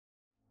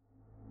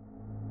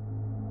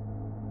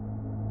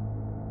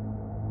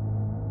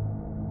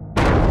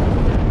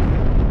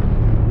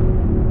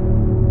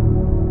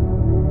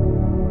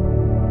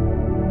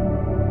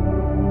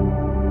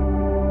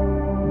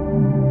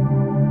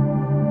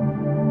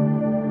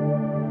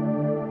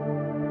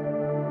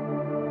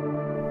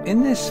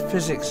In this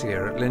physics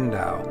year at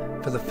Lindau,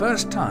 for the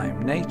first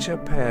time, nature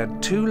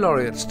paired 2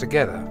 laureates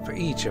together for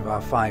each of our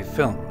 5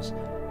 films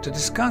to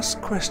discuss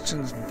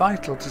questions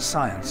vital to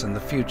science and the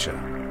future.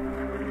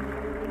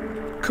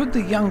 Could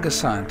the younger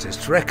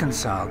scientists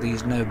reconcile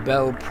these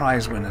Nobel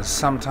Prize winners'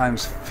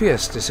 sometimes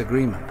fierce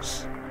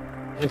disagreements?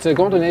 It's a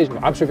golden age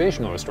of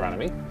observational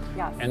astronomy,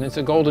 yes. And it's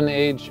a golden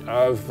age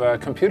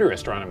of computer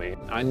astronomy.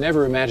 I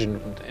never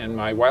imagined in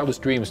my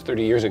wildest dreams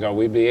 30 years ago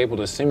we'd be able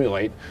to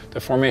simulate the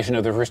formation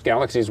of the first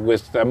galaxies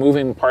with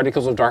moving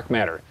particles of dark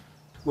matter.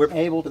 We're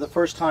able for the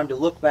first time to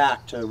look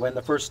back to when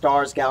the first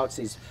stars,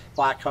 galaxies,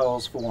 black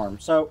holes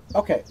formed. So,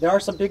 okay, there are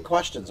some big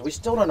questions. We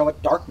still don't know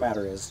what dark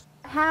matter is.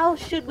 How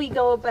should we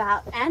go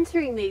about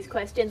answering these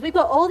questions? We've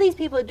got all these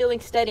people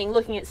doing studying,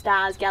 looking at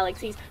stars,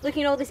 galaxies,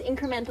 looking at all this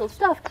incremental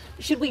stuff.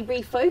 Should we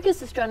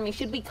refocus astronomy?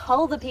 Should we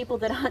tell the people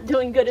that aren't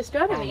doing good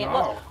astronomy?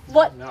 Oh,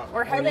 no.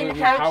 Or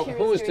how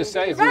who is to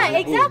say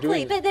right, who's exactly.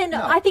 doing But then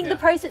no, I think the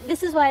process,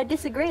 this is why I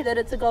disagree that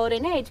it's a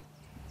golden age.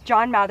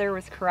 John Mather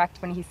was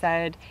correct when he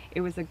said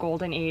it was a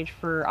golden age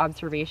for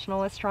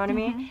observational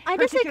astronomy. I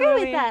disagree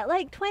with that.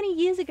 Like 20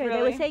 years ago, they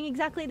were Really? saying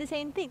exactly the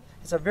same thing.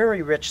 It's a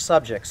very rich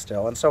subject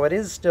still, and so it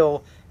is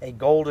still a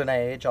golden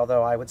age,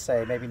 although I would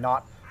say maybe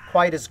not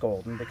quite as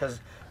golden, because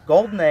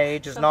golden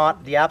age is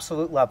not the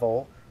absolute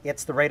level,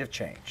 it's the rate of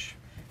change.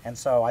 And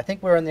so I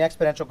think we're in the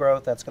exponential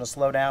growth that's going to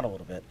slow down a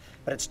little bit,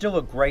 but it's still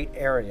a great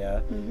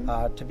area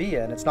to be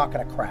in. It's not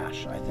going to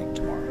crash, I think,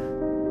 tomorrow.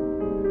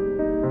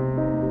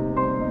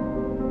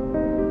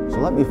 So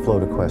let me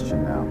float a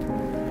question now.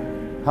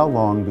 How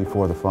long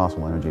before the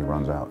fossil energy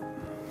runs out?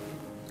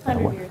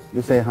 100 years.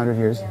 You say 100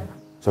 years? Yeah.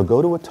 So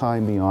go to a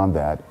time beyond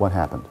that. What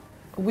happened?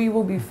 We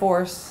will be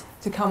forced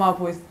to come up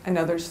with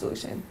another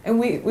solution. And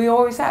we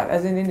always have,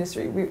 as an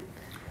industry.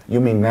 You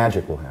mean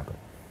magic will happen?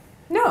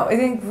 No, I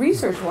think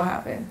research will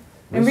happen.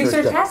 And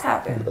research has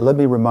happened. Let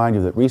me remind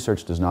you that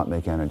research does not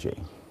make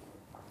energy.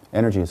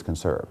 Energy is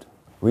conserved.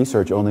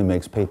 Research only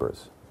makes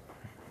papers.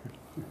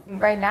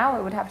 Right now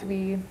it would have to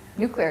be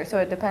nuclear, so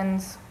it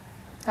depends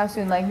how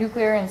soon, like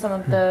nuclear and some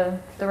of the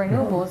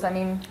renewables. I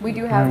mean, we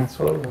do have...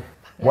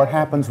 What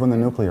happens when the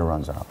nuclear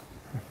runs out?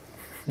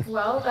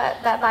 Well,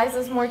 that buys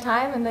us more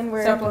time, and then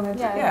we're... Supplement,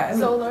 yeah.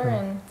 Solar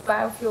and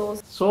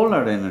biofuels.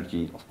 Solar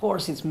energy, of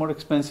course, it's more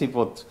expensive,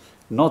 but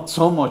not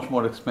so much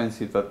more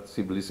expensive that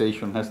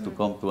civilization has to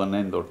come to an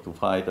end or to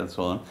fight and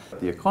so on.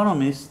 The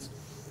economists,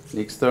 the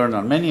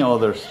external, many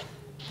others,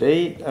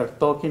 they are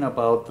talking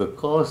about the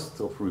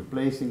cost of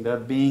replacing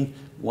that being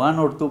 1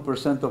 or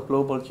 2% of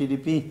global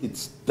GDP.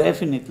 It's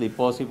definitely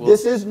possible.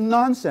 This is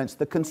nonsense.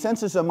 The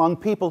consensus among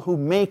people who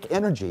make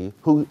energy,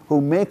 who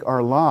make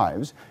our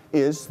lives,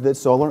 is that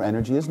solar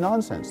energy is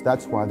nonsense.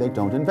 That's why they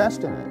don't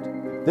invest in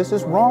it. This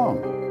is wrong.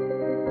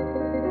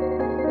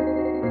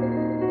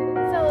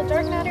 So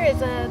dark matter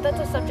that's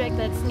a subject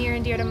that's near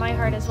and dear to my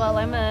heart as well.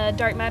 I'm a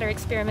dark matter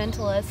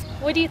experimentalist.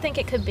 What do you think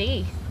it could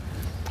be?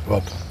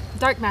 What?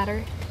 Dark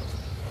matter.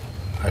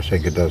 I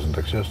think it doesn't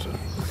exist.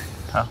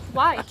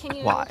 Why? Can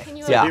you Yeah.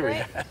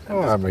 elaborate?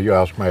 Oh, you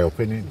ask my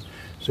opinion.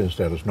 Since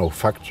there is no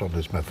facts on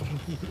this matter,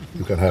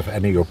 you can have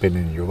any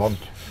opinion you want.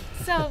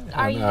 So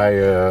are And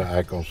you...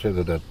 I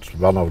consider that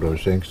one of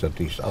those things that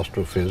these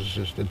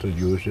astrophysicists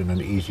introduce in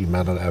an easy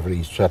manner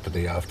every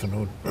Saturday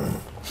afternoon.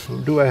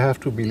 Do I have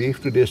to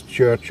believe to this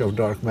church of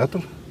dark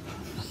matter?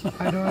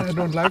 I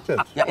don't like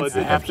that. Yeah, I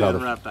have to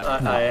interrupt that.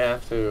 I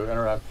have to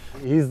interrupt.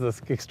 He's the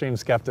extreme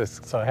skeptic,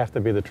 so I have to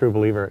be the true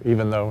believer,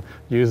 even though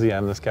usually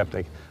I'm the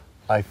skeptic.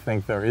 I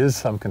think there is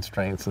some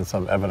constraints and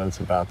some evidence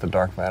about the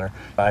dark matter.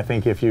 I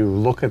think if you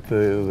look at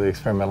the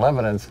experimental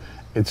evidence,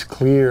 it's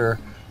clear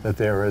that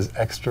there is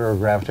extra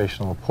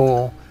gravitational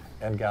pull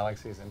and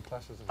galaxies and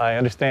clusters. I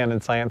understand in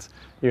science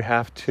you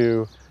have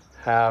to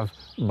have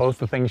both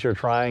the things you're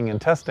trying and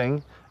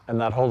testing and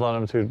not hold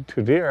on them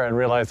too dear and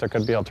realize there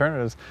could be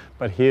alternatives.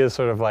 But he is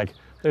sort of like,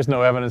 there's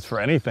no evidence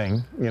for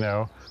anything, you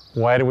know,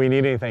 why do we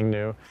need anything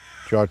new?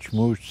 George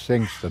Moose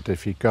thinks that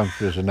if he comes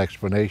with an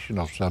explanation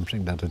of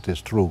something, that it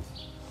is true.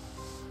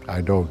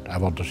 I don't. I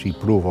want to see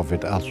proof of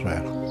it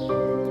elsewhere.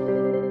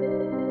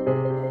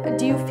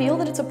 Do you feel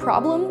that it's a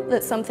problem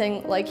that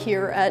something like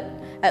here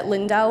at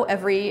Lindau,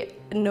 every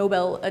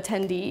Nobel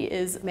attendee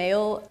is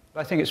male?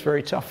 I think it's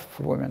very tough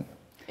for women.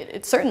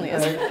 It certainly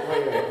is.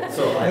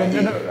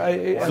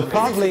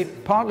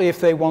 Partly if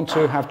they want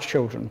to have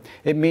children.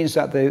 It means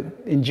that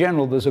in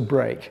general there's a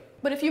break.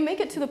 But if you make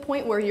it to the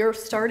point where you're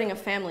starting a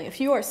family, if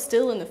you are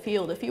still in the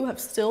field, if you have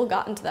still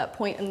gotten to that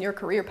point in your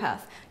career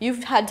path,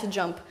 you've had to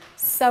jump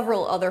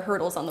several other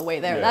hurdles on the way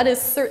there. Yeah.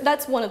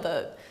 That's one of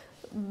the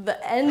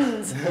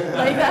ends.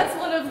 Like that's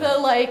one of the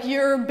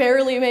you're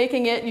barely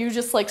making it, you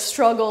just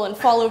struggle and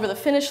fall over the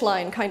finish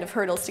line kind of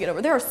hurdles to get over.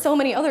 There are so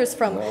many others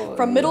from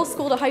middle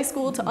school to high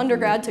school to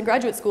undergrad to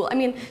graduate school. I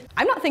mean,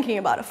 I'm not thinking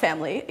about a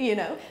family, you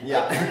know.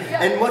 Yeah,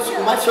 and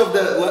much of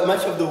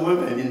the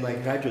women in my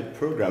graduate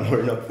program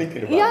were not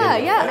thinking about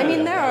it. Yeah. I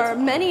mean, there are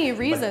many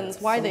reasons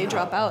why they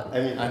drop out.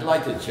 I mean, I'd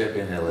like to chip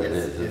in a little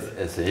bit.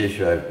 It's an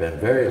issue I've been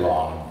very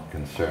long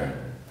concerned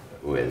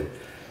with.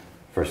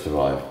 First of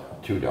all, I have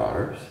 2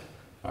 daughters.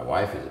 My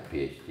wife is a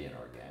PhD in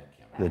organic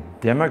chemistry.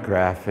 The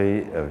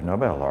demography of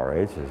Nobel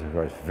laureates is, of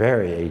course,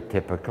 very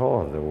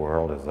atypical of the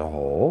world as a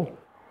whole.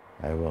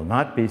 I will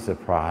not be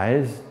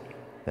surprised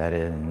that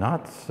in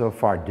not so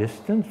far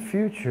distant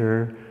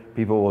future,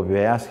 people will be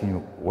asking,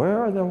 where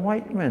are the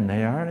white men?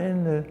 They aren't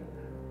in the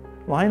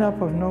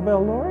lineup of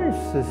Nobel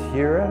laureates this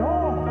year at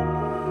all.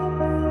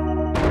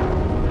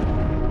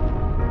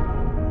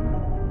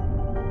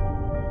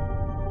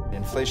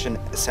 Inflation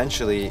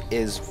essentially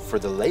is, for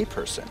the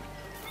layperson,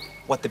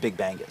 what the Big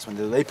Bang is. When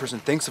the layperson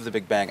thinks of the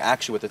Big Bang,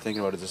 actually what they're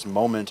thinking about is this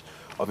moment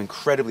of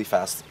incredibly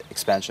fast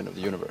expansion of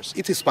the universe.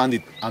 It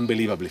expanded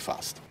unbelievably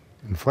fast.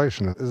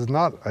 Inflation is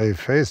not a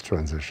phase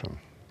transition.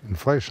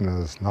 Inflation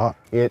is not.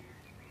 It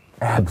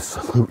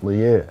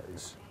absolutely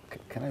is.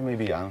 Can I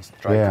maybe try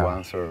to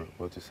answer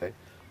what you say?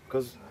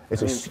 Because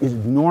it's an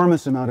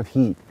enormous amount of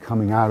heat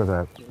coming out of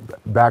the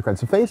background.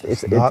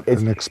 It's not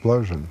an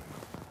explosion.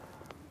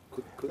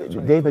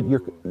 David,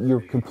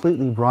 you're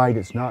completely right.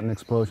 It's not an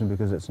explosion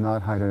because it's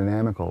not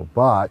hydrodynamical,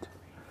 but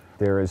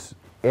there is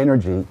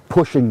energy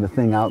pushing the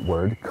thing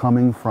outward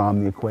coming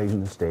from the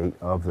equation state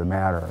of the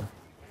matter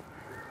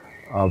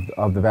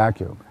of the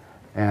vacuum.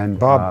 And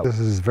Bob, this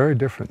is very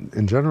different.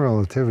 In general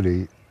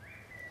relativity,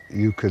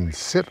 you can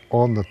sit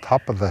on the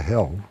top of the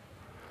hill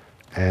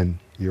and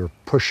you're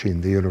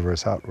pushing the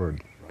universe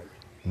outward.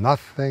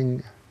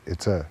 Nothing,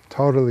 it's a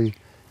totally,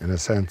 in a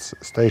sense,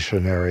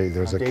 stationary.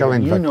 There's a David,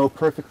 killing you know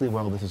perfectly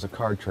well this is a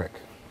card trick.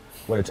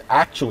 What it's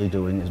actually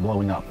doing is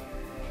blowing up.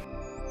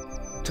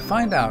 To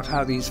find out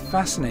how these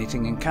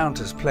fascinating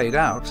encounters played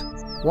out,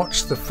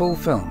 watch the full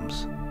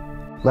films.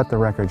 Let the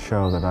record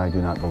show that I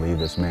do not believe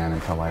this man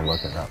until I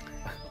look it up.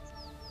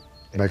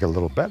 Make a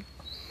little bet.